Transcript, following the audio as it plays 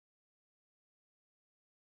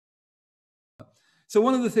So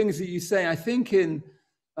one of the things that you say, I think in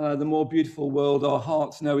The More Beautiful World Our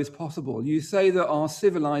Hearts Know Is Possible, you say that our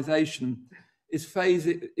civilization is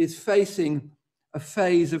facing a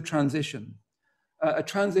phase of transition, a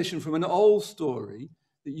transition from an old story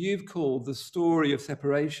that you've called the story of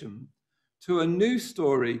separation to a new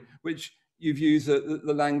story, which you've used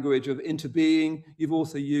the language of interbeing. You've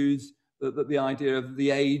also used the idea of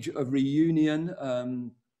the age of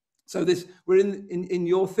reunion. So we're in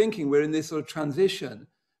your thinking, we're in this sort of transition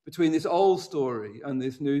between this old story and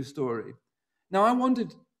this new story. Now, I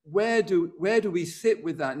wondered, where do we sit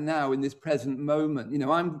with that now in this present moment? You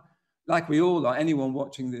know, I'm, like we all are, anyone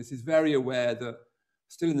watching this is very aware that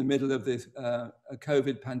still in the middle of this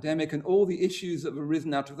COVID pandemic and all the issues that have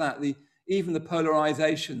arisen out of that, even the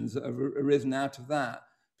polarizations that have arisen out of that,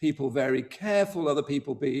 people very careful, other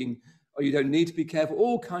people being, oh, you don't need to be careful,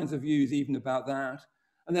 all kinds of views even about that.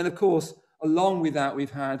 And then, of course, along with that,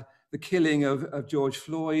 we've had the killing of George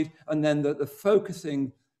Floyd, and then the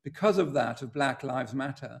focusing, because of that, of Black Lives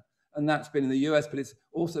Matter. And that's been in the US, but it's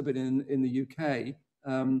also been in the UK.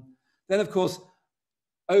 Then, of course,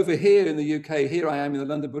 over here in the UK, here I am in the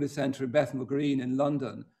London Buddhist Centre in Bethnal Green in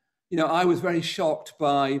London. You know, I was very shocked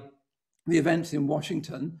by the events in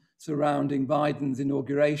Washington surrounding Biden's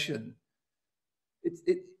inauguration.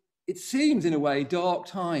 It seems, in a way, dark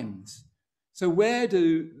times. So where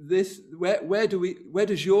does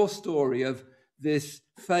your story of this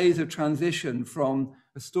phase of transition from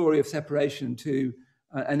a story of separation to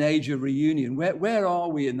an age of reunion, where are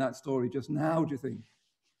we in that story just now, do you think?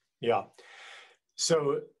 Yeah.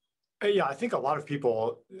 So, yeah, I think a lot of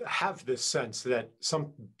people have this sense that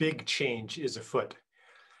some big change is afoot.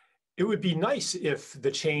 It would be nice if the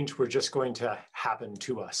change were just going to happen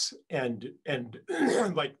to us and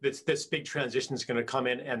like this big transition is going to come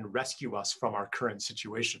in and rescue us from our current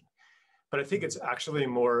situation. But I think it's actually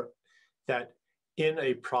more that in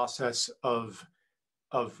a process of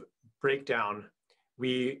breakdown,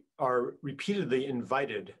 we are repeatedly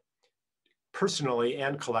invited personally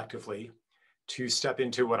and collectively to step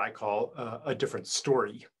into what I call a different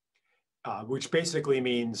story, which basically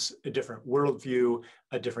means a different worldview,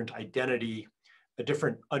 a different identity, a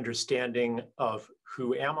different understanding of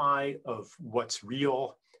who am I, of what's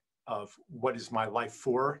real, of what is my life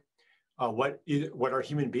for, what are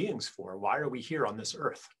human beings for? Why are we here on this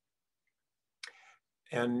earth?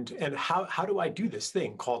 And how do I do this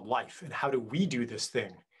thing called life? And how do we do this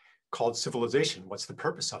thing called civilization? What's the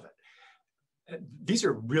purpose of it? These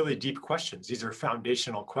are really deep questions. These are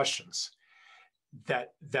foundational questions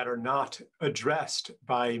that are not addressed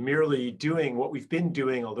by merely doing what we've been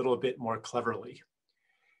doing a little bit more cleverly.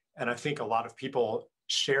 And I think a lot of people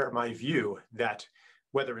share my view that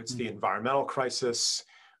whether it's the environmental crisis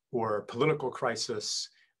or political crisis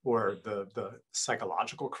or the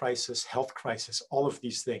psychological crisis, health crisis, all of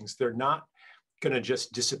these things, they're not going to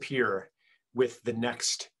just disappear with the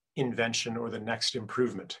next invention or the next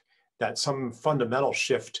improvement, that some fundamental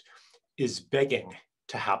shift is begging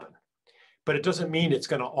to happen. But it doesn't mean it's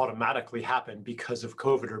going to automatically happen because of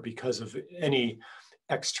COVID or because of any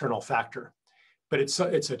external factor. But it's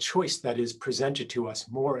a choice that is presented to us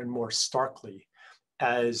more and more starkly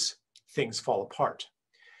as things fall apart.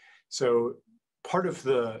 So part of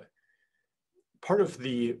the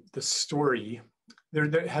story,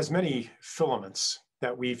 there has many filaments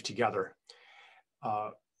that weave together.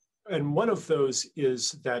 And one of those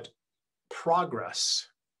is that progress,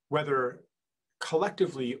 whether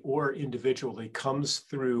collectively or individually, comes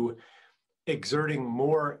through exerting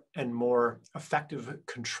more and more effective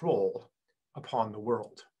control upon the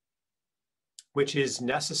world, which is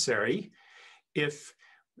necessary if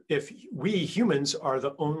we humans are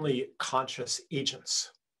the only conscious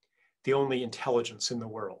agents, the only intelligence in the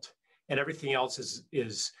world, and everything else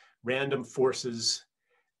is random forces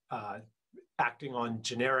acting on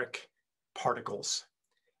generic particles.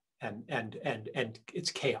 And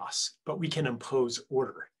it's chaos, but we can impose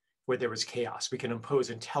order where there was chaos. We can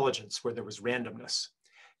impose intelligence where there was randomness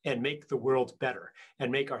and make the world better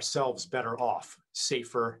and make ourselves better off,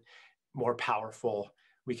 safer, more powerful.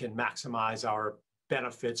 We can maximize our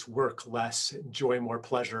benefits, work less, enjoy more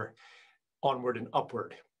pleasure, onward and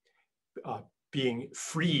upward, being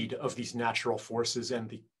freed of these natural forces and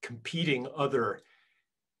the competing other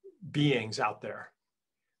beings out there.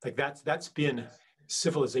 Like that's been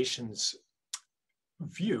civilization's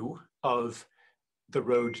view of the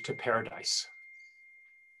road to paradise.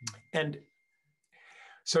 And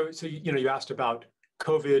so you asked about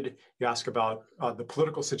COVID, you asked about the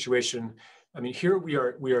political situation. I mean, here we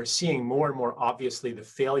are seeing more and more obviously the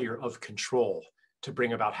failure of control to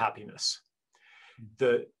bring about happiness.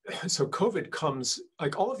 So COVID comes,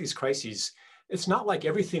 like all of these crises, it's not like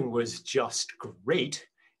everything was just great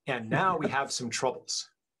and now we have some troubles.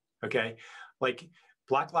 Okay, like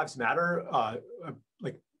Black Lives Matter,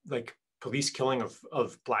 like police killing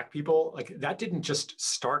of Black people, like that didn't just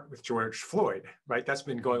start with George Floyd, right? That's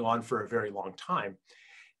been going on for a very long time,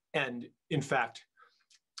 and in fact,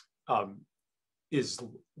 is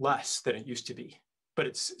less than it used to be. But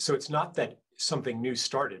it's not that something new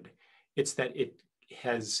started; it's that it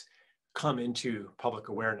has come into public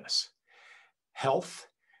awareness. Health,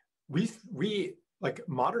 we like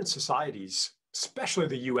modern societies, especially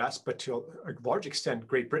the US, but to a large extent,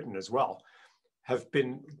 Great Britain as well, have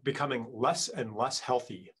been becoming less and less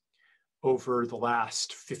healthy over the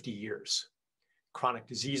last 50 years. Chronic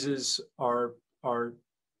diseases are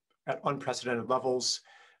at unprecedented levels,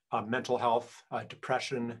 mental health,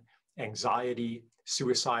 depression, anxiety,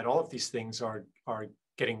 suicide, all of these things are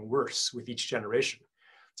getting worse with each generation.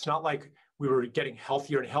 It's not like we were getting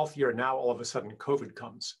healthier and healthier, and now all of a sudden COVID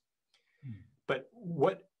comes. But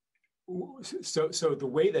so the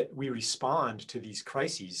way that we respond to these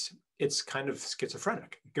crises, it's kind of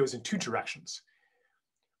schizophrenic. It goes in two directions.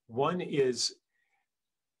 One is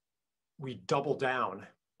we double down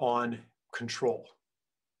on control.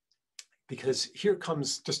 Because here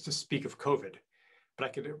comes, just to speak of COVID, but I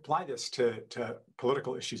could apply this to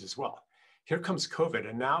political issues as well. Here comes COVID,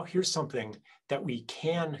 and now here's something that we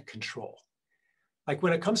can control. Like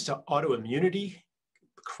when it comes to autoimmunity,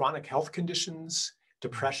 chronic health conditions,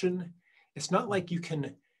 depression, it's not like you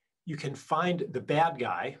can find the bad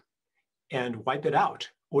guy and wipe it out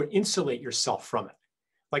or insulate yourself from it.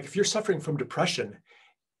 Like if you're suffering from depression,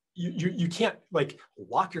 you can't like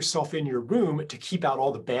lock yourself in your room to keep out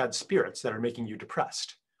all the bad spirits that are making you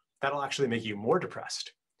depressed. That'll actually make you more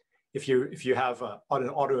depressed. If you have an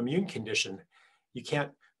autoimmune condition, you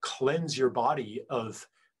can't cleanse your body of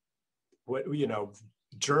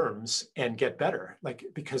germs and get better, like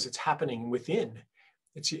because it's happening within.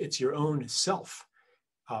 It's your own self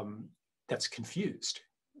that's confused.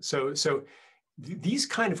 So these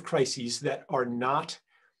kind of crises that are not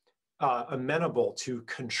amenable to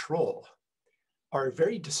control are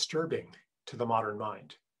very disturbing to the modern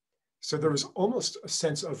mind. So there was almost a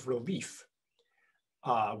sense of relief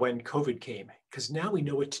when COVID came, because now we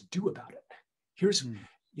know what to do about it. Here's,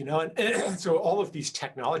 and so all of these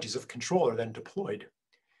technologies of control are then deployed.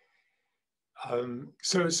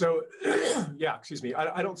 Yeah, excuse me.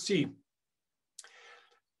 I don't see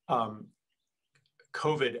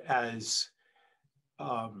COVID as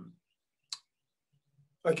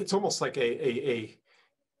like it's almost like a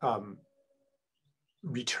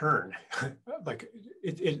return, like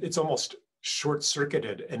it's almost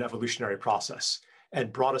short-circuited an evolutionary process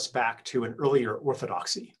and brought us back to an earlier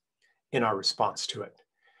orthodoxy in our response to it.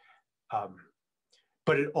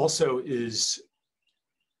 But it also is,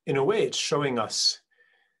 in a way, it's showing us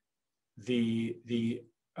the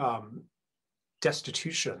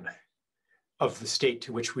destitution of the state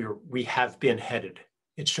to which we have been headed.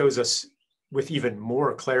 It shows us with even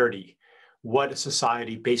more clarity what a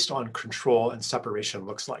society based on control and separation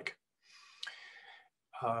looks like.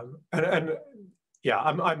 Yeah,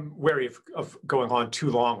 I'm wary of going on too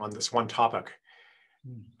long on this one topic.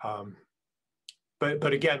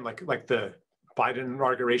 But again, like the Biden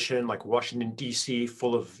inauguration, like Washington, D.C.,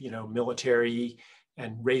 full of, military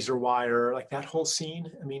and razor wire, like that whole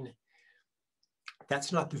scene. I mean,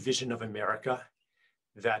 that's not the vision of America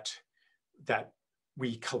that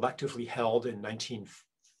we collectively held in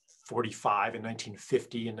 1945 and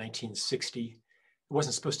 1950 and 1960. It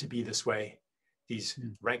wasn't supposed to be this way. These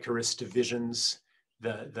rancorous divisions,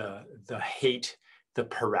 the hate, the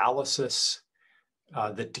paralysis,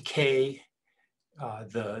 the decay,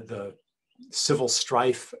 the civil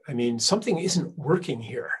strife. I mean, something isn't working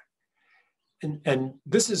here. And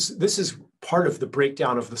this is part of the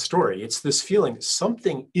breakdown of the story. It's this feeling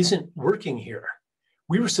something isn't working here.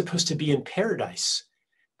 We were supposed to be in paradise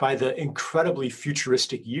by the incredibly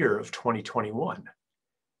futuristic year of 2021.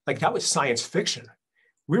 Like that was science fiction.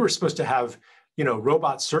 We were supposed to have,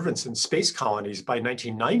 robot servants in space colonies by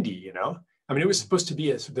 1990, I mean, it was supposed to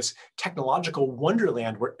be this technological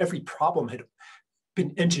wonderland where every problem had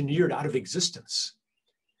been engineered out of existence.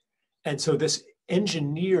 And so this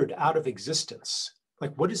engineered out of existence,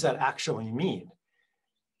 like what does that actually mean?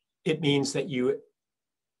 It means that you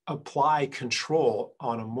apply control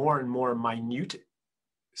on a more and more minute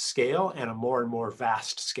scale and a more and more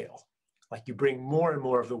vast scale. Like you bring more and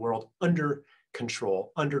more of the world under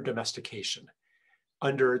control, under domestication,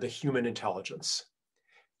 under the human intelligence.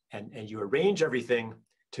 And you arrange everything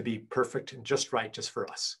to be perfect and just right, just for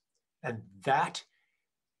us. And that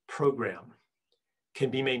program can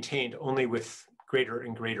be maintained only with greater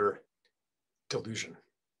and greater delusion.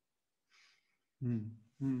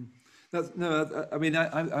 That's no. I mean,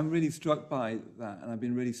 I'm really struck by that, and I've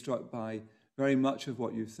been really struck by very much of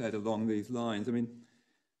what you've said along these lines. I mean,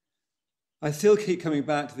 I still keep coming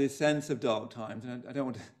back to this sense of dark times, and I don't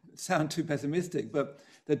want to sound too pessimistic, but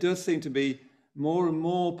there does seem to be more and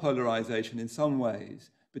more polarization in some ways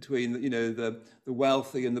between, the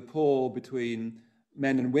wealthy and the poor, between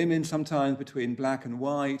men and women, sometimes between black and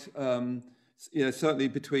white. Certainly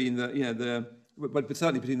between but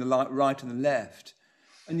certainly between the right and the left.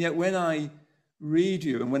 And yet, when I read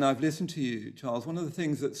you and when I've listened to you, Charles, one of the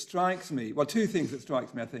things that strikes me, well, two things that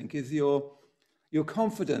strikes me, I think, is your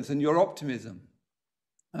confidence and your optimism.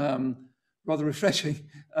 Rather refreshing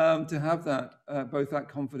to have that, both that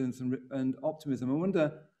confidence and optimism. I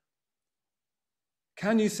wonder,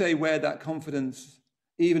 can you say where that confidence,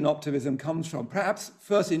 even optimism, comes from? Perhaps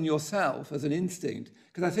first in yourself as an instinct,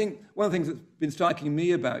 because I think one of the things that's been striking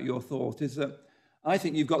me about your thought is that I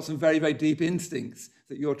think you've got some very, very deep instincts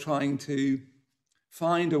that you're trying to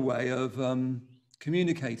find a way of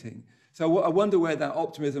communicating. So I wonder where that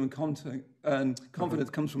optimism and confidence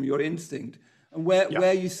comes from, your instinct, and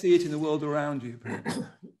where you see it in the world around you.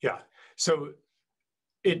 Yeah. So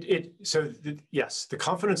yes, the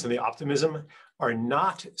confidence and the optimism are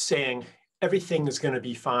not saying everything is going to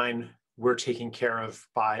be fine, we're taken care of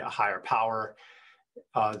by a higher power,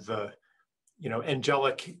 the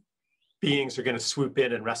angelic beings are going to swoop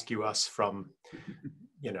in and rescue us from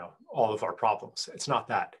all of our problems. It's not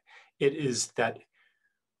that. It is that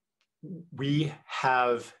we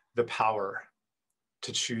have the power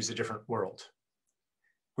to choose a different world.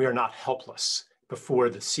 We are not helpless before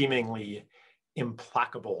the seemingly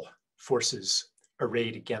implacable forces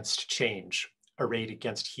arrayed against change, arrayed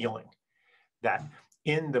against healing. That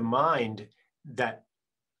in the mind that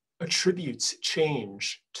attributes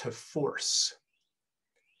change to force,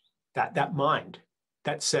 that mind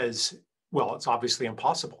that says, well, it's obviously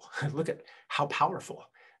impossible. Look at how powerful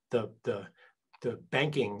the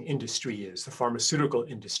banking industry is, the pharmaceutical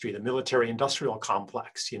industry, the military industrial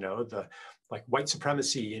complex, the like white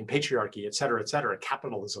supremacy and patriarchy, et cetera,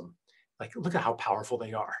 capitalism. Like, look at how powerful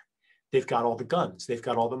they are. They've got all the guns, they've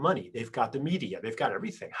got all the money, they've got the media, they've got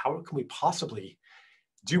everything. How can we possibly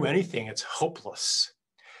do anything? It's hopeless.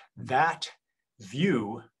 That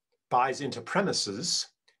view buys into premises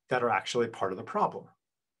that are actually part of the problem.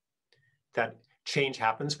 That change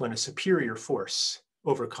happens when a superior force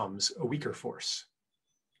overcomes a weaker force.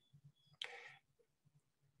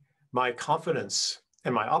 My confidence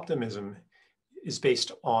and my optimism is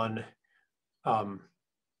based on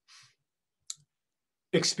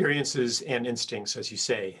experiences and instincts, as you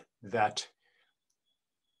say, that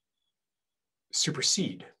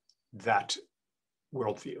supersede that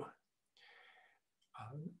worldview.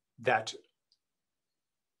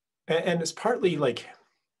 And it's partly like,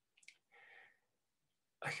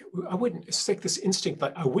 I wouldn't, it's like this instinct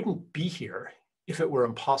that I wouldn't be here if it were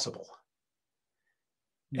impossible.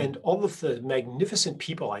 And all of the magnificent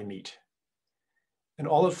people I meet, and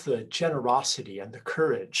all of the generosity and the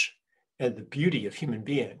courage and the beauty of human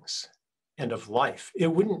beings and of life,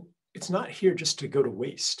 it's not here just to go to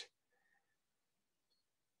waste.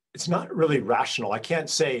 It's not really rational. I can't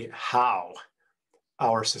say how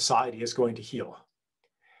our society is going to heal.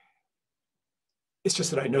 It's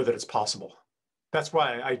just that I know that it's possible. That's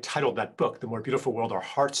why I titled that book, The More Beautiful World Our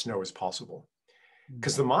Hearts Know Is Possible.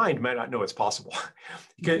 Because the mind might not know it's possible.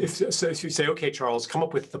 So if you say, okay, Charles, come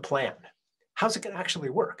up with the plan. How's it going to actually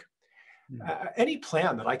work? Any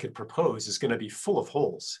plan that I could propose is going to be full of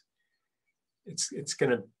holes. It's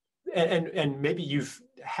going to, and maybe you've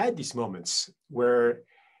had these moments where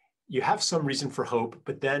you have some reason for hope,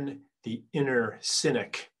 but then the inner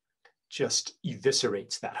cynic just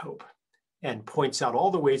eviscerates that hope and points out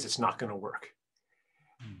all the ways it's not going to work.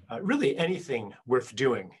 Really, anything worth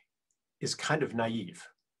doing is kind of naive.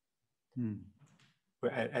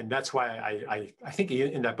 And that's why I think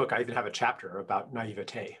in that book, I even have a chapter about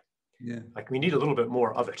naivete. Yeah. Like, we need a little bit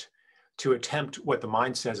more of it to attempt what the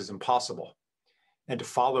mind says is impossible and to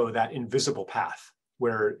follow that invisible path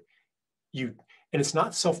where and it's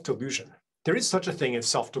not self-delusion. There is such a thing as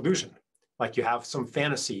self-delusion. Like, you have some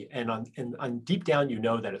fantasy and on deep down, you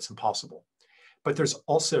know that it's impossible. But there's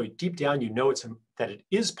also deep down, you know that it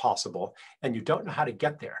is possible and you don't know how to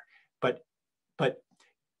get there. But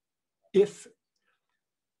if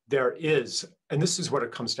there is, and this is what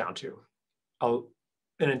it comes down to,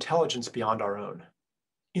 an intelligence beyond our own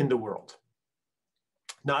in the world,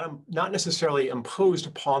 not necessarily imposed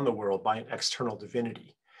upon the world by an external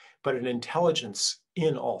divinity, but an intelligence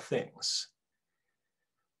in all things,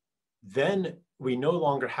 then we no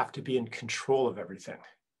longer have to be in control of everything.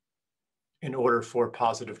 in order for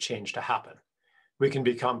positive change to happen. We can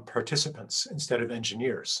become participants instead of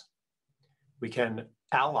engineers. We can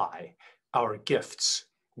ally our gifts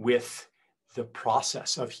with the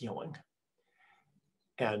process of healing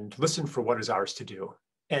and listen for what is ours to do,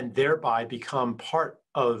 and thereby become part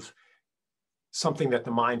of something that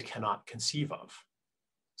the mind cannot conceive of,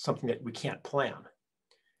 something that we can't plan.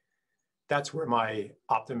 That's where my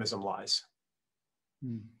optimism lies.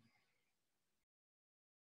 Mm.